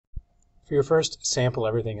For your first sample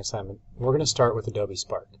everything assignment, we're going to start with Adobe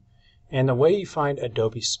Spark. And the way you find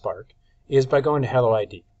Adobe Spark is by going to Hello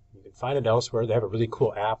ID. You can find it elsewhere. They have a really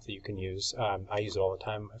cool app that you can use. I use it all the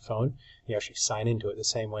time on my phone. You actually sign into it the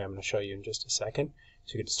same way I'm going to show you in just a second.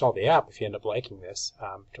 So you can install the app if you end up liking this,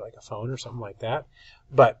 to like a phone or something like that.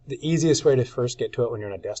 But the easiest way to first get to it when you're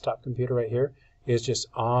on a desktop computer right here is just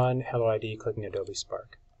on Hello ID, clicking Adobe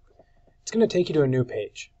Spark. It's going to take you to a new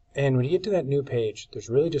page. And when you get to that new page, there's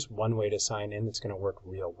really just one way to sign in that's going to work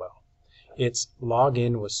real well. It's log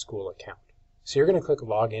in with school account. So you're going to click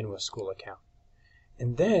log in with school account.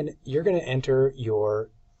 And then you're going to enter your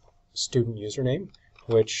student username,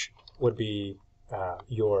 which would be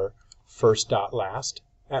your first.last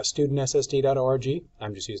at studentssd.org.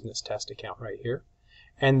 I'm just using this test account right here.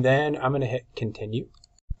 And then I'm going to hit continue.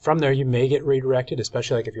 From there, you may get redirected,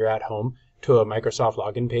 especially like if you're at home, to a Microsoft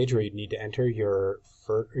login page where you need to enter your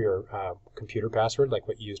computer password, like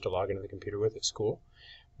what you used to log into the computer with at school.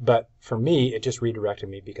 But for me, it just redirected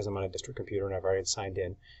me because I'm on a district computer and I've already signed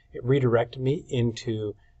in. It redirected me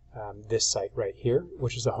into this site right here,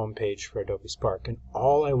 which is the home page for Adobe Spark. And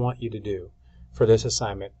all I want you to do for this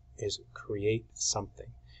assignment is create something.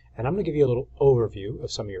 And I'm going to give you a little overview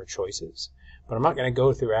of some of your choices, but I'm not going to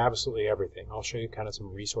go through absolutely everything. I'll show you kind of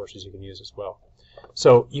some resources you can use as well.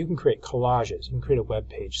 So you can create collages, you can create a web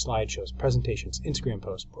page, slideshows, presentations, Instagram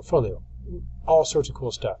posts, portfolio, all sorts of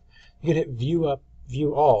cool stuff. You can hit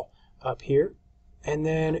view all up here, and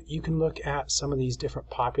then you can look at some of these different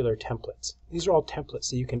popular templates. These are all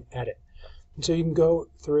templates that you can edit. And so you can go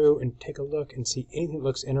through and take a look and see anything that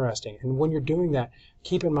looks interesting. And when you're doing that,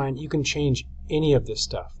 keep in mind you can change any of this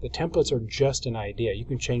stuff. The templates are just an idea. You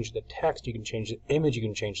can change the text, you can change the image, you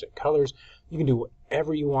can change the colors, you can do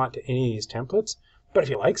whatever you want to any of these templates. But if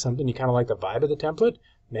you like something, you kind of like the vibe of the template,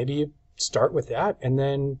 maybe you start with that and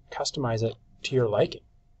then customize it to your liking.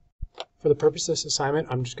 For the purpose of this assignment,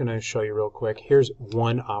 I'm just going to show you real quick. Here's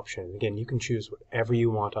one option. Again, you can choose whatever you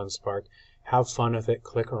want on Spark. Have fun with it,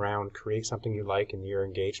 click around, create something you like and you're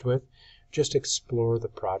engaged with. Just explore the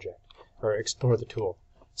project, or explore the tool.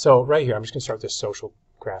 So right here, I'm just going to start this social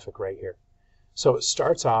graphic right here. So it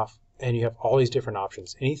starts off and you have all these different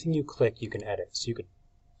options. Anything you click, you can edit. So you could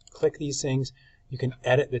click these things. You can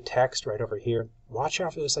edit the text right over here. Watch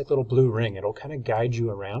out for this like little blue ring. It'll kind of guide you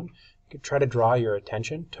around. You could try to draw your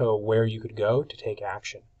attention to where you could go to take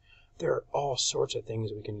action. There are all sorts of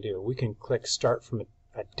things we can do. We can click start from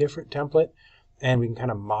a different template, and we can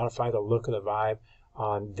kind of modify the look of the vibe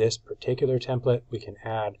on this particular template. We can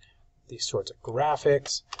add these sorts of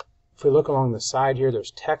graphics. If we look along the side here,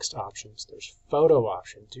 there's text options, there's photo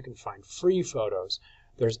options. You can find free photos.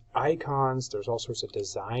 There's icons, there's all sorts of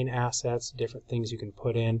design assets, different things you can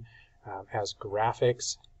put in as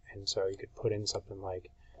graphics. And so you could put in something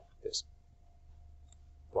like this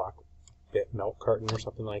block bit milk carton or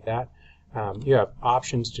something like that. You have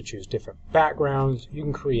options to choose different backgrounds. You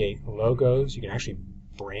can create logos. You can actually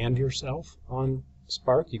brand yourself on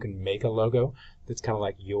Spark. You can make a logo that's kind of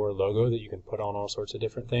like your logo that you can put on all sorts of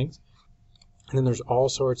different things. And then there's all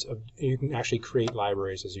sorts of, you can actually create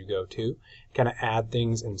libraries as you go too, kind of add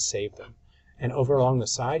things and save them. And over along the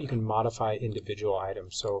side, you can modify individual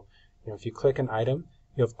items. So, if you click an item,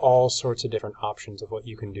 you have all sorts of different options of what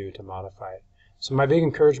you can do to modify it. So my big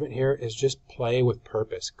encouragement here is just play with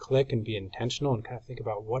purpose. Click and be intentional and kind of think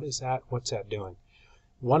about what's that doing.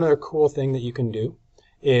 One other cool thing that you can do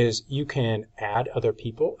is you can add other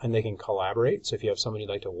people and they can collaborate. So if you have somebody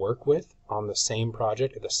you'd like to work with on the same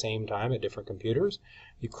project at the same time at different computers,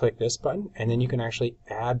 you click this button and then you can actually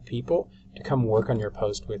add people to come work on your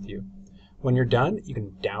post with you. When you're done, you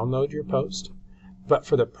can download your post. But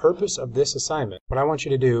for the purpose of this assignment, what I want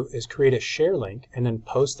you to do is create a share link and then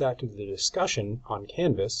post that to the discussion on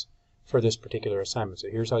Canvas for this particular assignment. So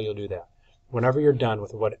here's how you'll do that. Whenever you're done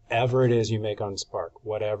with whatever it is you make on Spark,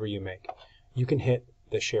 whatever you make, you can hit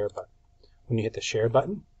the share button. When you hit the share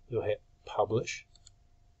button, you'll hit publish.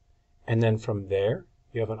 And then from there,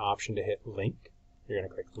 you have an option to hit link. You're going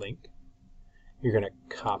to click link. You're going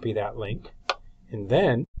to copy that link. And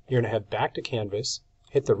then you're going to head back to Canvas,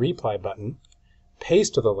 hit the reply button,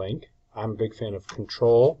 paste the link. I'm a big fan of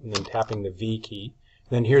Control and then tapping the V key.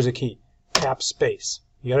 And then here's a key. Tap space.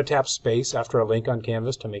 You got to tap space after a link on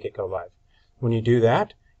Canvas to make it go live. When you do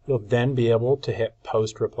that, you'll then be able to hit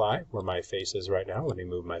post reply, where my face is right now. Let me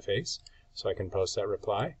move my face so I can post that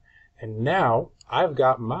reply. And now I've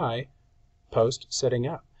got my post setting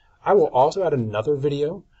up. I will also add another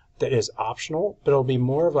video that is optional, but it'll be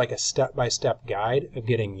more of like a step-by-step guide of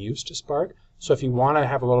getting used to Spark. So if you want to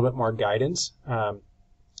have a little bit more guidance,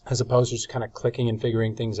 as opposed to just kind of clicking and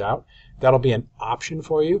figuring things out, that'll be an option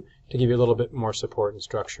for you to give you a little bit more support and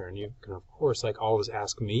structure. And you can, of course, like always,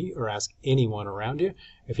 ask me or ask anyone around you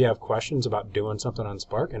if you have questions about doing something on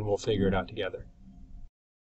Spark, and we'll figure it out together.